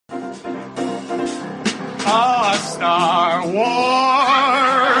Star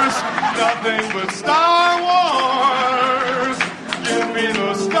Wars, nothing but Star Wars. Give me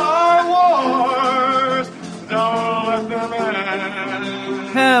the Star Wars, don't let them end.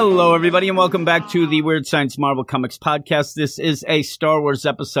 Hello, everybody, and welcome back to the Weird Science Marvel Comics podcast. This is a Star Wars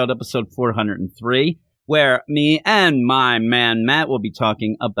episode 403, where me and my man Matt will be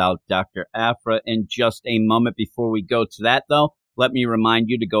talking about Dr. Aphra in just a moment. Before we go to that, though, let me remind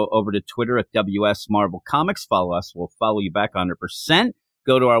you to go over to Twitter at WS Marvel Comics. Follow us. We'll follow you back 100%.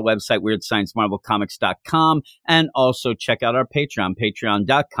 Go to our website, WeirdScienceMarvelComics.com, and also check out our Patreon,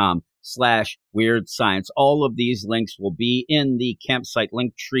 patreon.com/Weird Science. All of these links will be in the campsite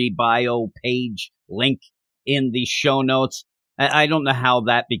link tree bio page link in the show notes. I don't know how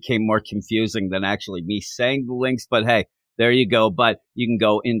that became more confusing than actually me saying the links, but hey, there you go. But you can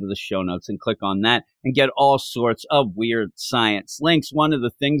go into the show notes and click on that and get all sorts of Weird Science links. One of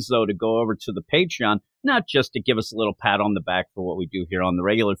the things, though, to go over to the Patreon, not just to give us a little pat on the back for what we do here on the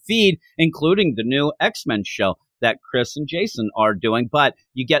regular feed, including the new X-Men show that Chris and Jason are doing, but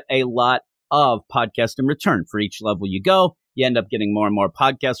you get a lot of podcasts in return. For each level you go, you end up getting more and more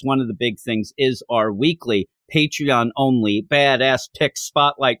podcasts. One of the big things is our weekly Patreon-only Badass Pick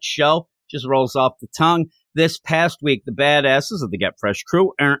Spotlight show. Just rolls off the tongue. This past week, the badasses of the Get Fresh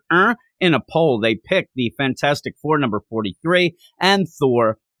crew, in a poll, they picked the Fantastic Four number 43 and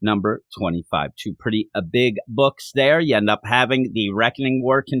Thor number 25. Two pretty big books there. You end up having the Reckoning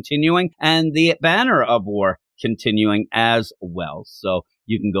War continuing and the Banner of War continuing as well. So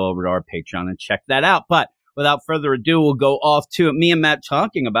you can go over to our Patreon and check that out. But without further ado, we'll go off to me and Matt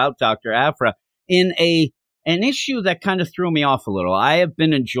talking about Dr. Aphra in an issue that kind of threw me off a little. I have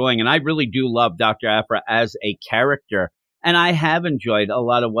been enjoying, and I really do love Dr. Aphra as a character, and I have enjoyed a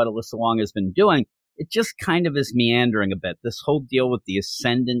lot of what Alyssa Wong has been doing. It just kind of is meandering a bit. This whole deal with the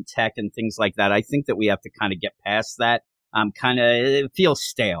Ascendant tech and things like that, I think that we have to kind of get past that. It feels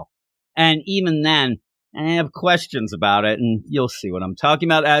stale. And even then, I have questions about it, and you'll see what I'm talking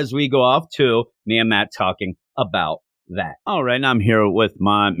about as we go off to me and Matt talking about that. All right, I'm here with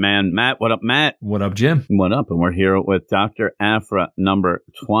my man, Matt. What up, Matt? What up, Jim? What up? And we're here with Dr. Aphra number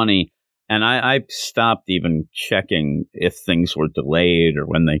 20. And I stopped even checking if things were delayed or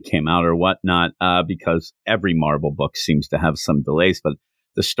when they came out or whatnot, because every Marvel book seems to have some delays. But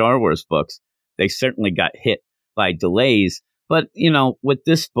the Star Wars books, they certainly got hit by delays. But, with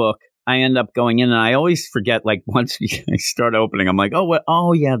this book, I end up going in and I always forget, like, once I start opening, I'm like,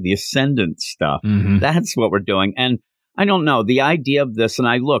 oh yeah, the Ascendant stuff. Mm-hmm. That's what we're doing. And I don't know, the idea of this, and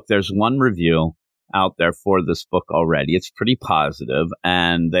there's one review out there for this book already. It's pretty positive,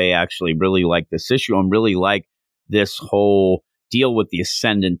 and they actually really like this issue and really like this whole deal with the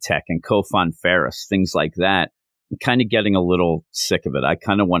Ascendant tech and Kofan Ferris, things like that. I'm kind of getting a little sick of it. I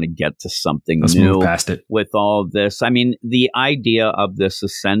kind of want to get to something Let's new move past it. With all this. I mean, the idea of this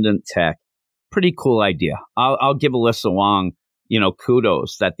Ascendant tech, pretty cool idea. I'll give Alyssa Wong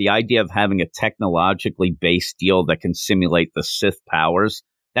kudos that the idea of having a technologically based deal that can simulate the Sith powers,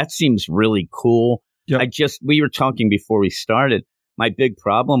 that seems really cool. Yep. We were talking before we started. My big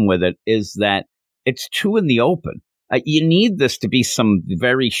problem with it is that it's too in the open. You need this to be some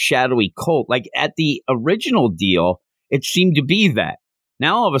very shadowy cult. Like at the original deal, it seemed to be that.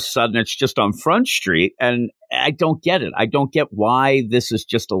 Now all of a sudden it's just on Front Street, and I don't get it. I don't get why this is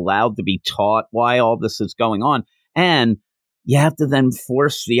just allowed to be taught, why all this is going on. And you have to then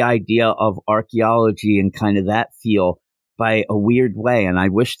force the idea of archaeology and kind of that feel by a weird way. And I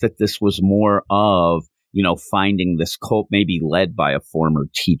wish that this was more of, finding this cult maybe led by a former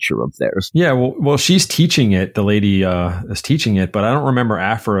teacher of theirs. Yeah, well, she's teaching it. The lady is teaching it, but I don't remember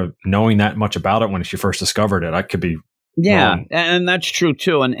Aphra knowing that much about it when she first discovered it. I could be wrong. And that's true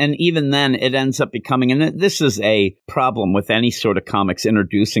too. And even then it ends up becoming, and this is a problem with any sort of comics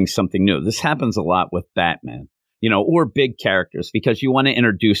introducing something new. This happens a lot with Batman. Or big characters, because you want to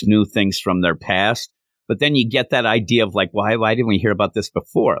introduce new things from their past. But then you get that idea of like, why didn't we hear about this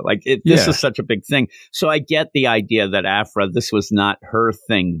before? Like, this is such a big thing. So I get the idea that Aphra, this was not her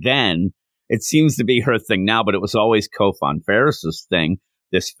thing then. It seems to be her thing now, but it was always Kofan Ferris's thing,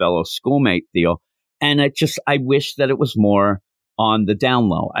 this fellow schoolmate deal. And I wish that it was more on the down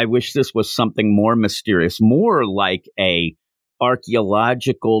low. I wish this was something more mysterious, more like a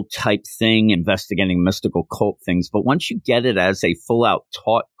archaeological type thing, investigating mystical cult things. But once you get it as a full out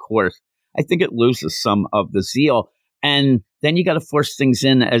taught course, I think it loses some of the zeal. And then you got to force things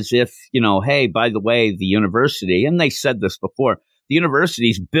in as if, hey, by the way, the university, and they said this before, the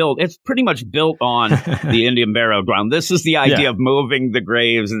university's built, it's pretty much built on the Indian burial ground. This is the idea of moving the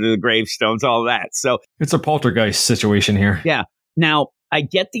graves and the gravestones, all that. So it's a poltergeist situation here. Yeah. Now, I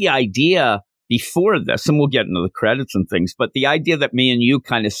get the idea, before this, and we'll get into the credits and things, but the idea that me and you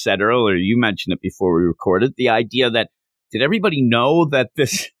kind of said earlier, you mentioned it before we recorded, the idea that, did everybody know that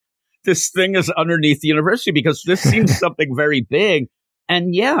this thing is underneath the university? Because this seems something very big.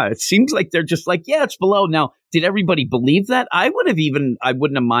 And yeah, it seems like they're just like, yeah, it's below. Now, did everybody believe that? I wouldn't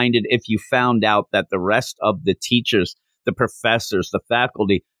have minded if you found out that the rest of the teachers, the professors, the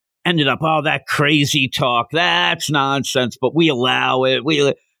faculty ended up, oh, that crazy talk, that's nonsense, but we allow it.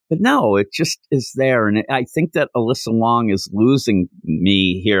 But no, it just is there. And I think that Alyssa Long is losing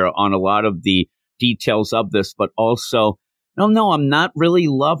me here on a lot of the details of this, but also, no, I'm not really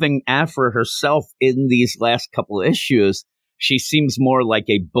loving Aphra herself in these last couple of issues. She seems more like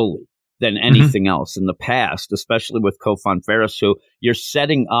a bully than anything else in the past, especially with Kofan Ferris, who you're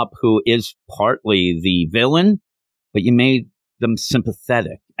setting up, who is partly the villain, but you made them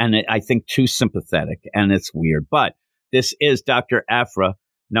sympathetic. And I think too sympathetic, and it's weird. But this is Dr. Aphra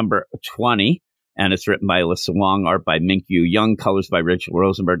number 20, and it's written by Alyssa Long, art by Minkyu Young, colors by Rachel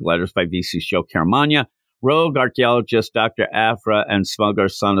Rosenberg, letters by VC's Joe Caramagna. Rogue archaeologist Dr. Aphra and smuggler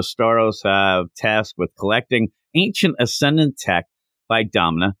Sana Staros have tasked with collecting ancient Ascendant tech by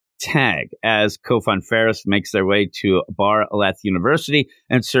Domina Tag, as Kofan Ferris makes their way to Bar Alath University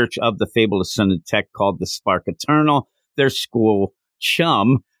in search of the fabled Ascendant tech called the Spark Eternal. Their school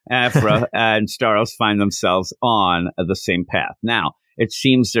chum, Aphra and Staros, find themselves on the same path. Now, it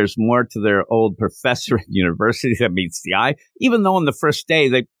seems there's more to their old professor at university that meets the eye, even though on the first day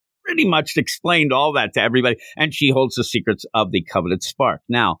they pretty much explained all that to everybody, and she holds the secrets of the coveted spark.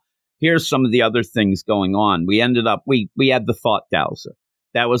 Now, here's some of the other things going on. We ended up, we had the Thought Dowser.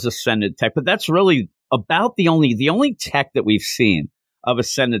 That was Ascendant tech, but that's really about the only tech that we've seen of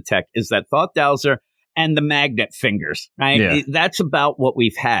Ascendant tech is that Thought Dowser and the magnet fingers, right? Yeah. That's about what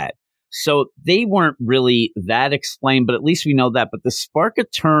we've had. So they weren't really that explained, but at least we know that. But the Spark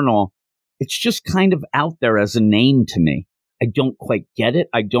Eternal, it's just kind of out there as a name to me. I don't quite get it.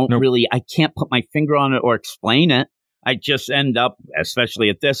 I don't really, I can't put my finger on it or explain it. I just end up, especially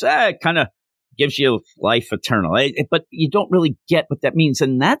at this, it kind of gives you life eternal. But you don't really get what that means.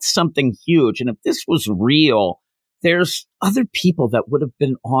 And that's something huge. And if this was real, there's other people that would have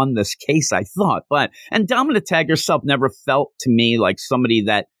been on this case, I thought. And Domina Tag herself never felt to me like somebody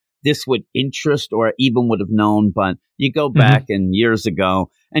that this would interest or even would have known. But you go back and years ago,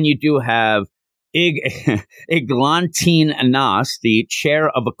 and you do have Eglantine Anas, the chair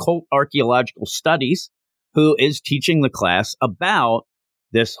of occult archaeological studies, who is teaching the class about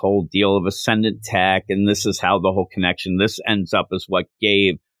this whole deal of Ascendant tech. And this is how the whole connection, this ends up as what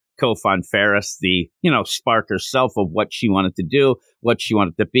gave Kofan Ferris the, spark herself of what she wanted to do, what she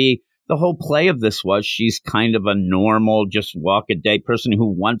wanted to be. The whole play of this was she's kind of a normal, just walk-a-day person who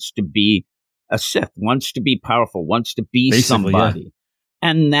wants to be a Sith, wants to be powerful, wants to be basically somebody. Yeah.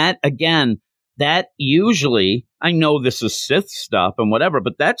 And that, again, that usually, I know this is Sith stuff and whatever,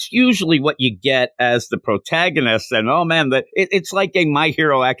 but that's usually what you get as the protagonist. And, oh, man, it's like a My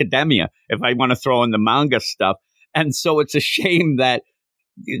Hero Academia, if I want to throw in the manga stuff. And so it's a shame that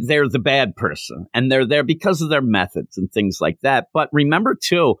they're the bad person, and they're there because of their methods and things like that. But remember,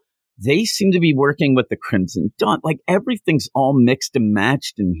 too, they seem to be working with the Crimson Dawn. Like, everything's all mixed and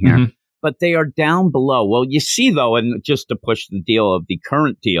matched in here, but they are down below. Well, you see, though, and just to push the deal of the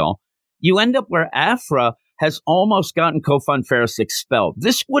current deal, you end up where Aphra has almost gotten Kofan Ferris expelled.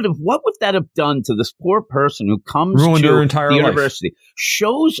 What would that have done to this poor person who comes ruined to her entire the life. university,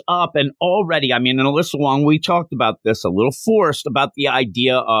 shows up, and already, I mean, in Alyssa Long, we talked about this a little forced about the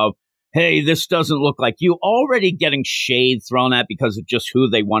idea of, hey, this doesn't look like you, already getting shade thrown at because of just who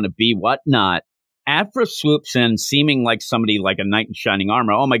they want to be, whatnot. Aphra swoops in, seeming like somebody like a knight in shining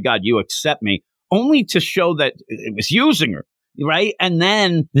armor. Oh my God, you accept me, only to show that it was using her, right? And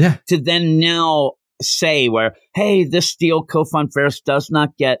then to then now say where, hey, this deal, Kofan Ferris does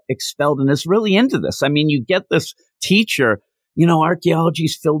not get expelled and is really into this. I mean, you get this teacher, archaeology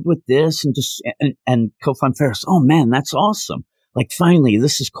is filled with this, and Kofan Ferris, oh man, that's awesome. Like, finally,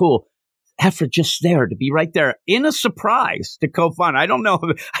 this is cool. Aphra just there to be right there in a surprise to Kofan. I don't know.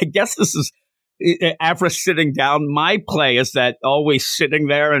 I guess this is Aphra sitting down. My play is that always sitting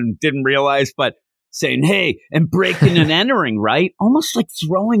there and didn't realize, but saying, hey, and breaking and entering, right? Almost like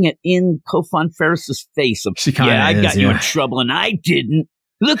throwing it in Kofan Ferris's face of, I got you in trouble and I didn't.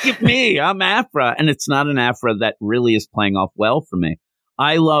 Look at me, I'm Aphra. And it's not an Aphra that really is playing off well for me.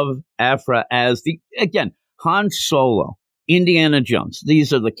 I love Aphra as Han Solo, Indiana Jones.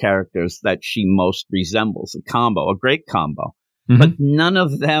 These are the characters that she most resembles. A great combo. But none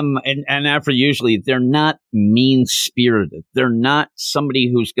of them, and Aphra usually, they're not mean-spirited. They're not somebody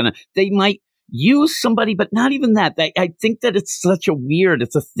who's they might use somebody, but not even that. I think that it's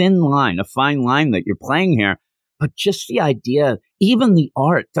it's a thin line, a fine line that you're playing here. But just the idea, even the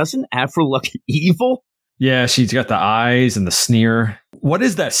art, doesn't Aphra look evil? Yeah, she's got the eyes and the sneer. What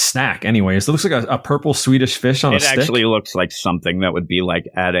is that snack anyways? It looks like a purple Swedish fish on a stick. It actually looks like something that would be like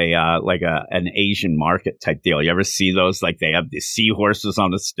at an Asian market type deal. You ever see those? Like they have the seahorses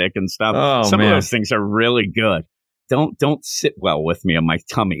on a stick and stuff. Oh, Some man. of those things are really good. Don't sit well with me on my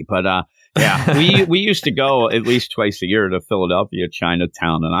tummy, but yeah, we used to go at least twice a year to Philadelphia,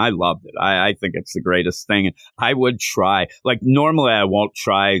 Chinatown, and I loved it. I think it's the greatest thing. I would try. Like normally, I won't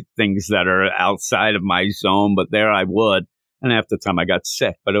try things that are outside of my zone, but there I would. And half the time I got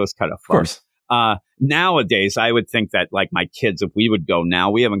sick, but it was kind of fun. Of course. Nowadays, I would think that like my kids, if we would go now,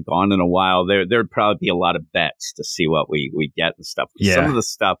 we haven't gone in a while. There'd probably be a lot of bets to see what we get and stuff. Yeah. Some of the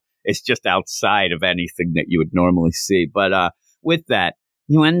stuff is just outside of anything that you would normally see. But with that,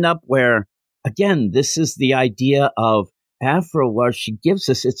 you end up where, again, this is the idea of Aphra, where she gives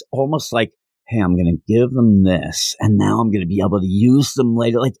us, it's almost like, hey, I'm going to give them this, and now I'm going to be able to use them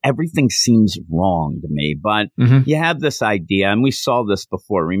later. Like everything seems wrong to me, but you have this idea, and we saw this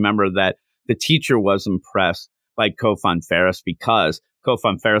before. Remember that the teacher was impressed by Kofan Ferris because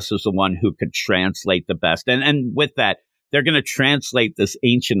Kofan Ferris was the one who could translate the best. And with that, they're going to translate this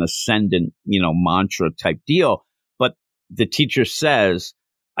ancient ascendant, mantra type deal. But the teacher says,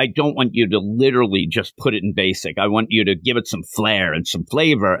 I don't want you to literally just put it in basic. I want you to give it some flair and some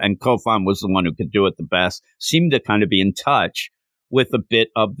flavor. And Kofan was the one who could do it the best, seemed to kind of be in touch with a bit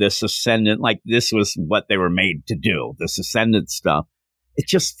of this ascendant, like this was what they were made to do, this ascendant stuff. It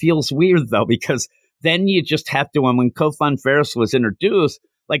just feels weird, though, because then you just have to, and when Kofan Ferris was introduced,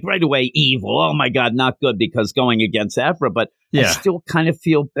 like right away, evil, oh my God, not good because going against Aphra, but I still kind of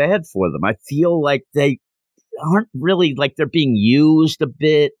feel bad for them. I feel like they aren't really, like they're being used a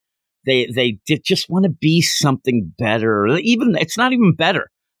bit. They just want to be something better. Even it's not even better.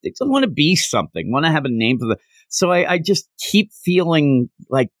 They just want to be something, want to have a name for them. So I just keep feeling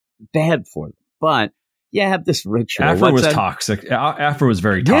like bad for them. But yeah, I have this ritual. Aphra was toxic. Aphra was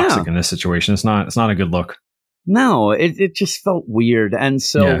very toxic in this situation. It's not a good look. No, it just felt weird. And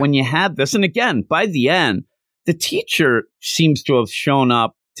so when you have this, and again, by the end, the teacher seems to have shown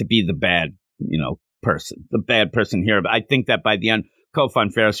up to be the bad, person, the bad person here. But I think that by the end,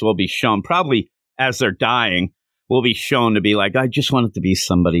 Kofan Ferris will be shown, probably as they're dying, will be shown to be like, I just want it to be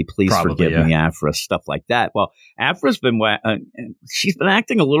somebody. Please forgive me, Aphra, stuff like that. Well, Aphra's she's been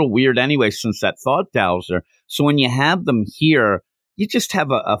acting a little weird anyway since that thought dowser. So when you have them here, you just have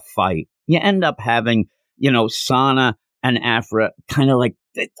a fight. You end up having, Sana and Aphra kind of like,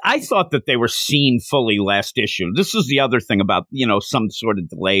 I thought that they were seen fully last issue. This is the other thing about, some sort of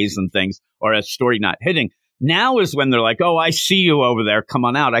delays and things or a story not hitting. Now is when they're like, oh, I see you over there. Come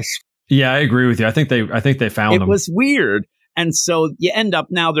on out. Yeah, I agree with you. I think they found them. It was weird. And so you end up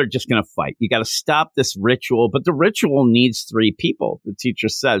now they're just going to fight. You got to stop this ritual, but the ritual needs 3 people, the teacher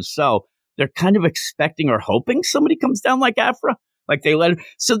says. So they're kind of expecting or hoping somebody comes down like Aphra, like they let her.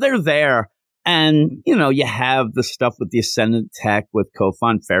 So they're there. And, you have the stuff with the Ascendant tech with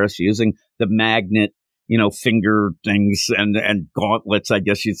Kofan Ferris using the magnet, finger things and gauntlets, I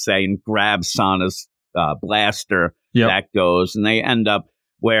guess you'd say, and grab Sana's blaster. Yep. That goes. And they end up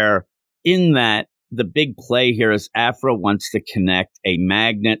where in that the big play here is Aphra wants to connect a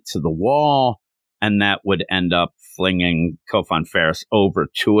magnet to the wall, and that would end up flinging Kofan Ferris over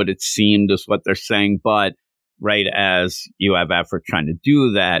to it. It seemed is what they're saying. But right as you have Aphra trying to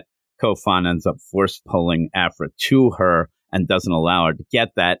do that, Kofan ends up force pulling Aphra to her and doesn't allow her to get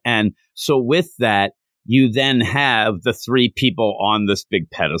that. And so with that, you then have the 3 people on this big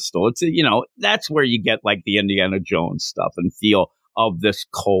pedestal. It's, that's where you get like the Indiana Jones stuff and feel of this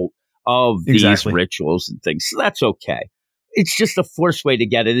cult, of these rituals and things. So that's okay. It's just a forced way to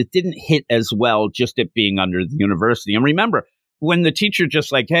get it. It didn't hit as well just it being under the university. And remember, when the teacher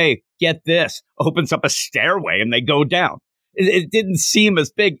just like, hey, get this, opens up a stairway and they go down. It didn't seem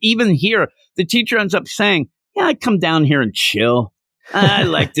as big. Even here, the teacher ends up saying, yeah, I come down here and chill. I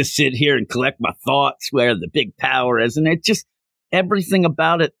like to sit here and collect my thoughts where the big power is. And it just, everything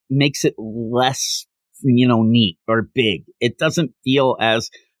about it makes it less, neat or big. It doesn't feel as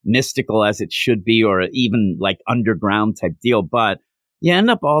mystical as it should be or even like underground type deal. But you end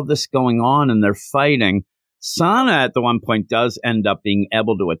up all this going on and they're fighting. Sana at the one point does end up being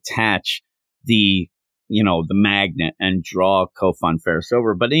able to attach the magnet and draw Kofan Ferris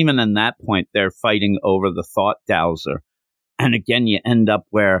over. But even in that point, they're fighting over the thought dowser. And again, you end up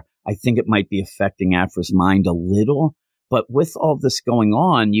where I think it might be affecting Aphra's mind a little, But with all this going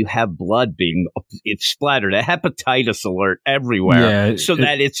on, you have blood being it's splattered, a hepatitis alert everywhere,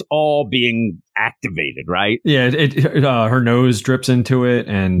 that it's all being activated, right? Yeah, her nose drips into it,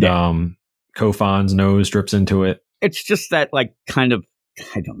 and Kofan's nose drips into it. It's just that, like, kind of,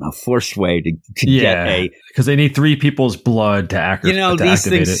 I don't know, forced way to get because they need 3 people's blood to activate these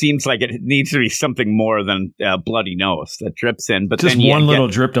things seems like it needs to be something more than bloody nose that drips in. But just then one little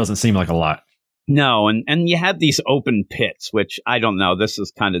drip doesn't seem like a lot. No, and you have these open pits, which I don't know. This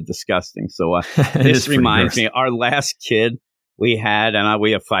is kind of disgusting. So this reminds me, our last kid we had, and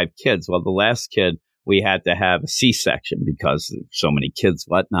we have 5 kids. Well, the last kid, we had to have a C-section because so many kids,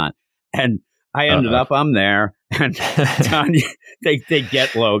 whatnot. And I ended up, I'm there, and they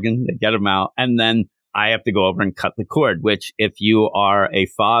get Logan, they get him out, and then I have to go over and cut the cord, which if you are a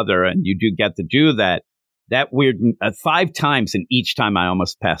father and you do get to do that weird 5 times, and each time I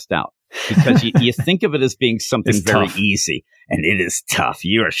almost passed out. Because you think of it as being something very easy, and it is tough.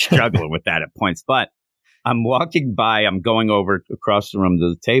 You are struggling with that at points. But I'm walking by, I'm going over across the room to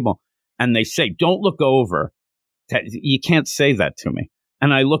the table, and they say, don't look over. You can't say that to me.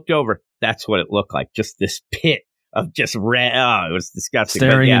 And I looked over. That's what it looked like. Just this pit of just red. Oh, it was disgusting.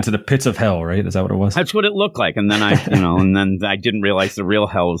 Staring into the pits of hell, right? Is that what it was? That's what it looked like. And then I didn't realize the real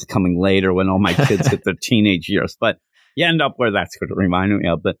hell was coming later when all my kids hit their teenage years. But you end up where that's what it reminded me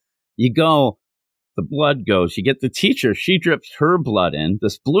of. But you go, the blood goes, you get the teacher, she drips her blood in,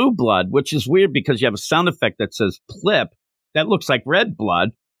 this blue blood, which is weird because you have a sound effect that says plip, that looks like red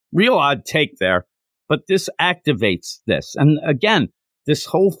blood. Real odd take there, but this activates this. And again, this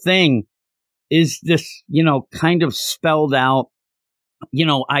whole thing is this, kind of spelled out,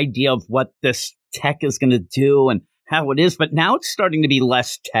 idea of what this tech is going to do and how it is. But now it's starting to be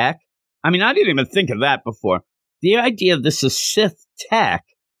less tech. I mean, I didn't even think of that before. The idea of this is Sith tech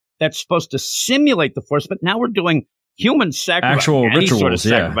that's supposed to simulate the Force, but now we're doing human sacrifice, actual rituals, sort of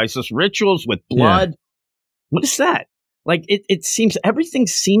sacrifices, rituals with blood. Yeah. What is that? Like it seems everything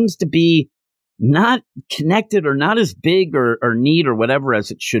seems to be not connected or not as big or neat or whatever as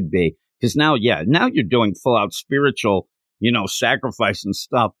it should be. Because now you're doing full out spiritual, sacrifice and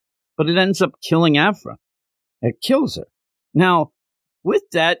stuff, but it ends up killing Aphra. It kills her. Now, with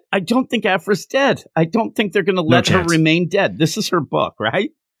that, I don't think Aphra's dead. I don't think they're going to let her remain dead. This is her book,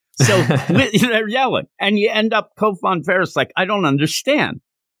 right? So they're yelling, and you end up Kofan Ferris like, I don't understand.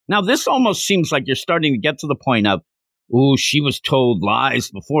 Now, this almost seems like you're starting to get to the point of, she was told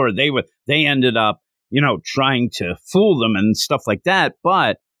lies before. They ended up, trying to fool them and stuff like that.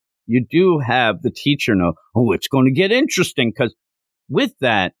 But you do have the teacher know, it's going to get interesting, because with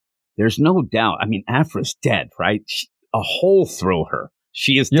that, there's no doubt. I mean, Aphra's dead, right? A hole through her.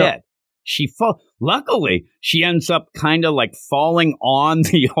 She is dead. Luckily, she ends up kind of like falling on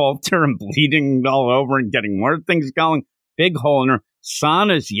the altar and bleeding all over and getting more things going. Big hole in her.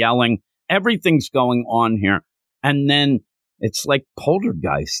 Sana's yelling. Everything's going on here. And then it's like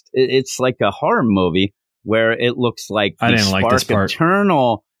Poltergeist. It's like a horror movie where it looks like the Spark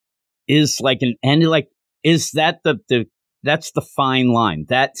Eternal is like an end. Like, is that that's the fine line?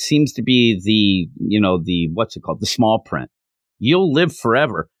 That seems to be the what's it called? The small print. You'll live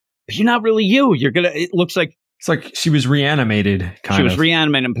forever. But you're not really you. It looks like... It's like she was reanimated, She was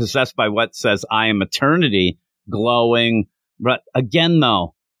reanimated and possessed by what says, I am eternity, glowing. But again,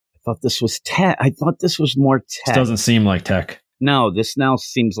 though, I thought this was tech. I thought this was more tech. This doesn't seem like tech. No, this now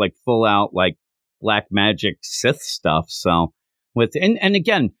seems like full out, like, black magic Sith stuff. So, and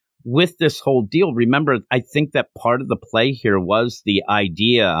again, with this whole deal, remember, I think that part of the play here was the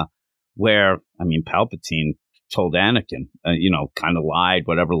idea where, Palpatine told Anakin, kind of lied,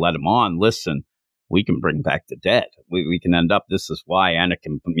 whatever, let him on. Listen, we can bring back the dead. We can end up. This is why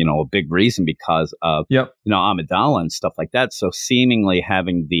Anakin, a big reason because of, Amidala and stuff like that. So seemingly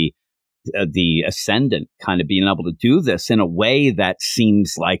having the ascendant kind of being able to do this in a way that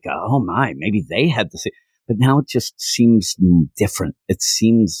seems like, maybe they had to say, but now it just seems different. It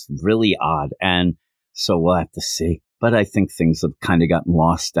seems really odd. And so we'll have to see. But I think things have kind of gotten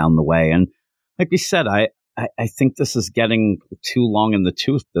lost down the way. And like we said, I think this is getting too long in the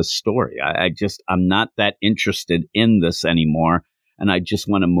tooth, this story. I'm not that interested in this anymore, and I just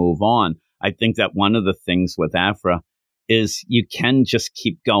want to move on. I think that one of the things with Aphra is you can just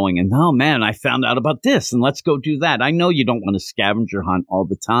keep going and, oh man, I found out about this and let's go do that. I know you don't want to scavenger hunt all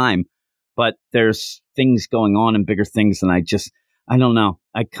the time, but there's things going on and bigger things, and I don't know.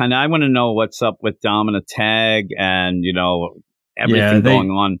 I want to know what's up with Dom and Tag and, everything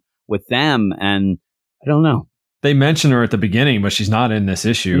going on with them, and I don't know. They mention her at the beginning, but she's not in this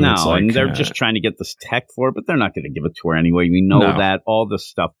issue. No, and they're just trying to get this tech for it, but they're not going to give it to her anyway. We know that, all the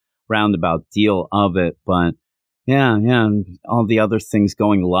stuff, roundabout deal of it. But, Yeah, and all the other things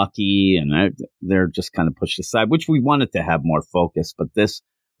going lucky, and they're just kind of pushed aside, which we wanted to have more focus. But this,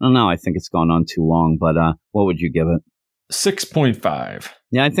 I don't know, I think it's gone on too long. But what would you give it? 6.5.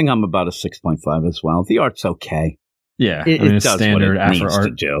 Yeah, I think I'm about a 6.5 as well. The art's okay. Yeah, it does standard what it needs art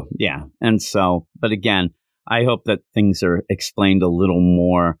to do. Yeah, and so, but again, I hope that things are explained a little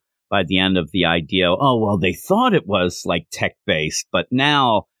more by the end of the idea. Oh, well, they thought it was like tech-based, but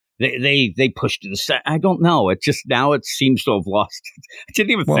now they pushed it aside. I don't know. It just, now it seems to have lost. I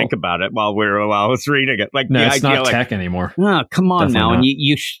didn't even think about it while I was reading it. Like, no, the it's idea, not like, tech anymore. Oh, come on. Definitely now. Not. And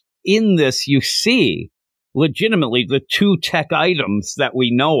you in this, you see legitimately the two tech items that we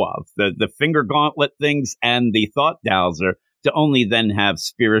know of, the finger gauntlet things and the thought dowser, to only then have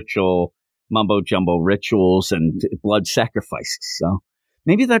spiritual mumbo jumbo rituals and blood sacrifices. So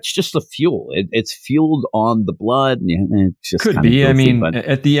maybe that's just the fuel. It's fueled on the blood. And it's just could be. Goofy, I mean,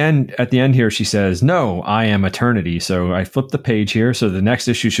 at the end here, she says, "No, I am eternity." So I flipped the page here. So the next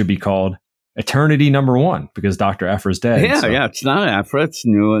issue should be called Eternity Number 1, because Dr. Aphra's dead. Yeah, yeah, it's not Aphra. It's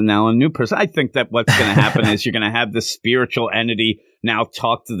now a new person. I think that what's going to happen is you're going to have this spiritual entity now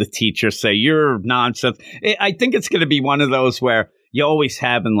talk to the teacher, say, "You're nonsense." I think it's going to be one of those where you always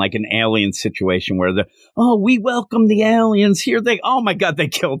have in like an alien situation where we welcome the aliens here. Oh my God, they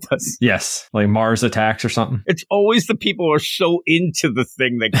killed us. Yes, like Mars Attacks or something. It's always the people who are so into the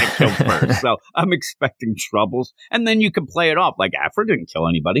thing that get killed first. So I'm expecting troubles, and then you can play it off like Aphra didn't kill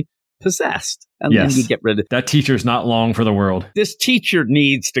anybody. Possessed, and then you get rid of that. Teacher's not long for the world. This teacher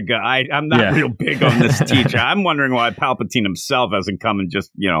needs to go. I'm not real big on this teacher. I'm wondering why Palpatine himself hasn't come and just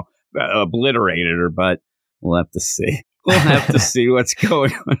obliterated her, but we'll have to see. We'll have to see what's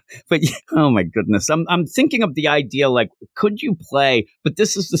going on. But oh my goodness, I'm thinking of the idea, like, could you play? But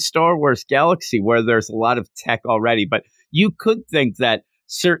this is the Star Wars galaxy where there's a lot of tech already. But you could think that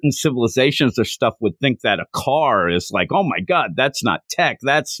certain civilizations or stuff would think that a car is like, oh my God, that's not tech,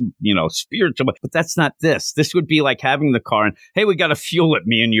 that's spiritual. But that's not this. This would be like having the car and, hey, we got to fuel it.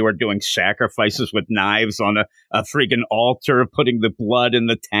 Me and you are doing sacrifices with knives on a freaking altar, putting the blood in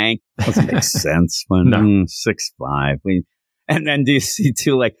the tank. Doesn't make sense. But, no. 6.5. And then do you see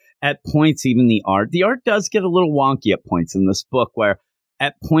too, like at points, even the art does get a little wonky at points in this book, where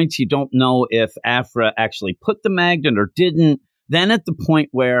at points you don't know if Aphra actually put the magnet or didn't. Then at the point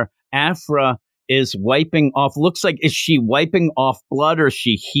where Aphra is wiping off, looks like, is she wiping off blood or is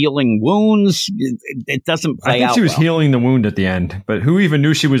she healing wounds? It doesn't play out. I think she was healing the wound at the end, but who even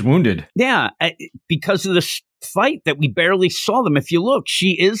knew she was wounded? Yeah, because of this fight that we barely saw them. If you look,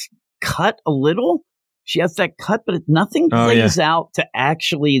 she is cut a little. She has that cut, but nothing plays out to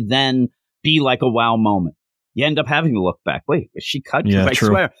actually then be like a wow moment. You end up having to look back. Wait, was she cut? Yeah, I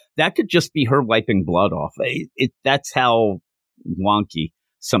swear, that could just be her wiping blood off. That's how wonky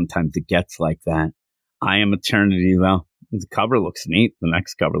sometimes it gets like that. I Am Eternity, though. The cover looks neat. The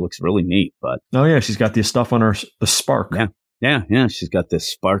next cover looks really neat, but she's got the stuff on the spark. Yeah. She's got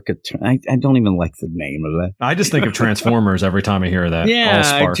this spark. I don't even like the name of it. I just think of Transformers every time I hear that.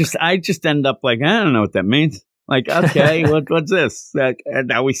 Yeah, I just end up like, I don't know what that means. Like, okay, what's this? And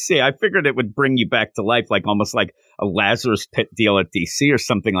now we see. I figured it would bring you back to life, like almost like a Lazarus Pit deal at DC or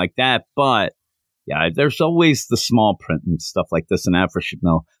something like that, but. Yeah, there's always the small print and stuff like this, and Aphra should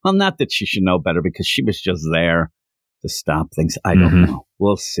know. Well, not that she should know better, because she was just there to stop things. I don't know.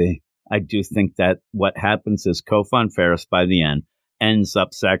 We'll see. I do think that what happens is Kofan Ferris, by the end, ends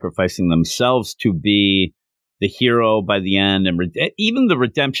up sacrificing themselves to be the hero by the end, and even the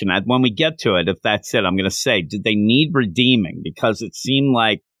redemption. When we get to it, if that's it, I'm going to say, did they need redeeming? Because it seemed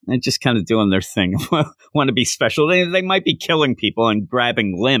like they're just kind of doing their thing. Want to be special. They might be killing people and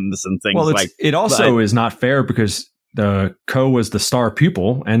grabbing limbs and things it also is not fair, because the Ko was the star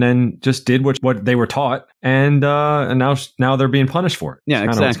pupil and then just did what they were taught. And now they're being punished for it. Yeah,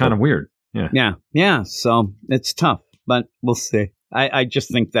 exactly. It's kind of weird. Yeah. So it's tough, but we'll see. I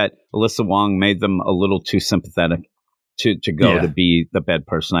just think that Alyssa Wong made them a little too sympathetic to go to be the bad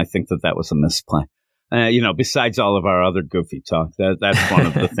person. I think that was a misplay. Besides all of our other goofy talk, that's one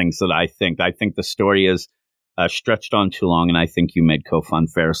of the things that I think. I think the story is stretched on too long, and I think you made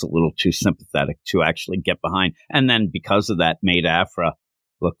Kofan Ferris a little too sympathetic to actually get behind. And then because of that, made Aphra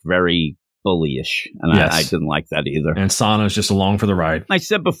look very bullyish, and I didn't like that either. And Sana's just along for the ride. I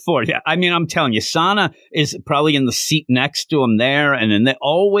said before, I'm telling you, Sana is probably in the seat next to him there, and then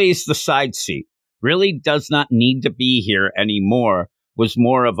always the side seat. Really does not need to be here anymore. Was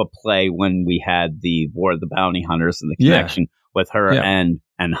more of a play when we had the War of the Bounty Hunters and the connection with her and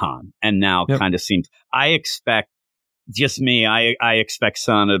Han. And now kind of seems, I expect, just me, I expect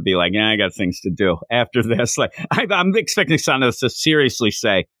Sana to be like, I got things to do after this. Like, I'm expecting Sana to seriously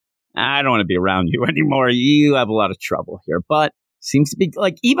say, I don't want to be around you anymore. You have a lot of trouble here. But seems to be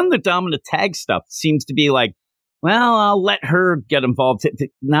like even the dominant tag stuff seems to be like, well, I'll let her get involved.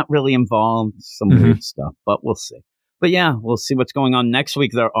 Not really involved. Some weird stuff, but we'll see. But yeah, we'll see what's going on next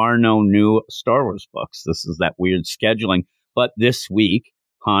week. There are no new Star Wars books. This is that weird scheduling. But this week,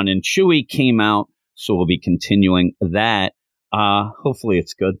 Han and Chewie came out, so we'll be continuing that. Hopefully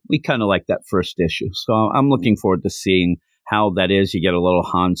it's good. We kind of like that first issue. So I'm looking forward to seeing how that is. You get a little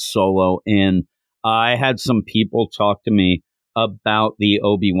Han Solo in. I had some people talk to me about the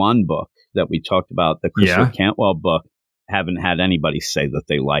Obi-Wan book that we talked about, the Christopher Cantwell book. Haven't had anybody say that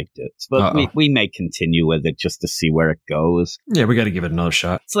they liked it. But we may continue with it just to see where it goes. Yeah, we got to give it another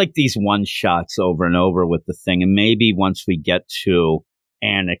shot. It's like these one shots over and over with the thing. And maybe once we get to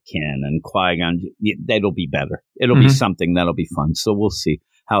Anakin and Qui-Gon, that'll be better. It'll be something that'll be fun. So we'll see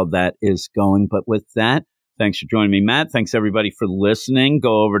how that is going. But with that, thanks for joining me, Matt. Thanks, everybody, for listening.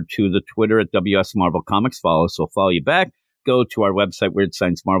 Go over to the Twitter at WS Marvel Comics. Follow us. We'll follow you back. Go to our website,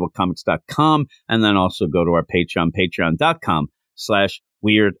 WeirdScienceMarvelComics.com, and then also go to our Patreon,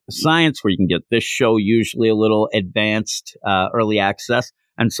 Patreon.com/Weird Science, where you can get this show usually a little advanced early access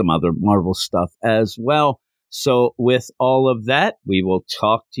and some other Marvel stuff as well. So with all of that, we will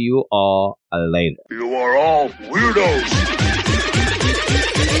talk to you all later. You are all weirdos.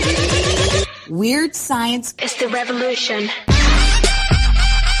 Weird science is the revolution.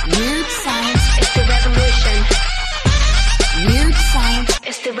 Weird science is the revolution. Weird science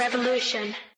is the revolution.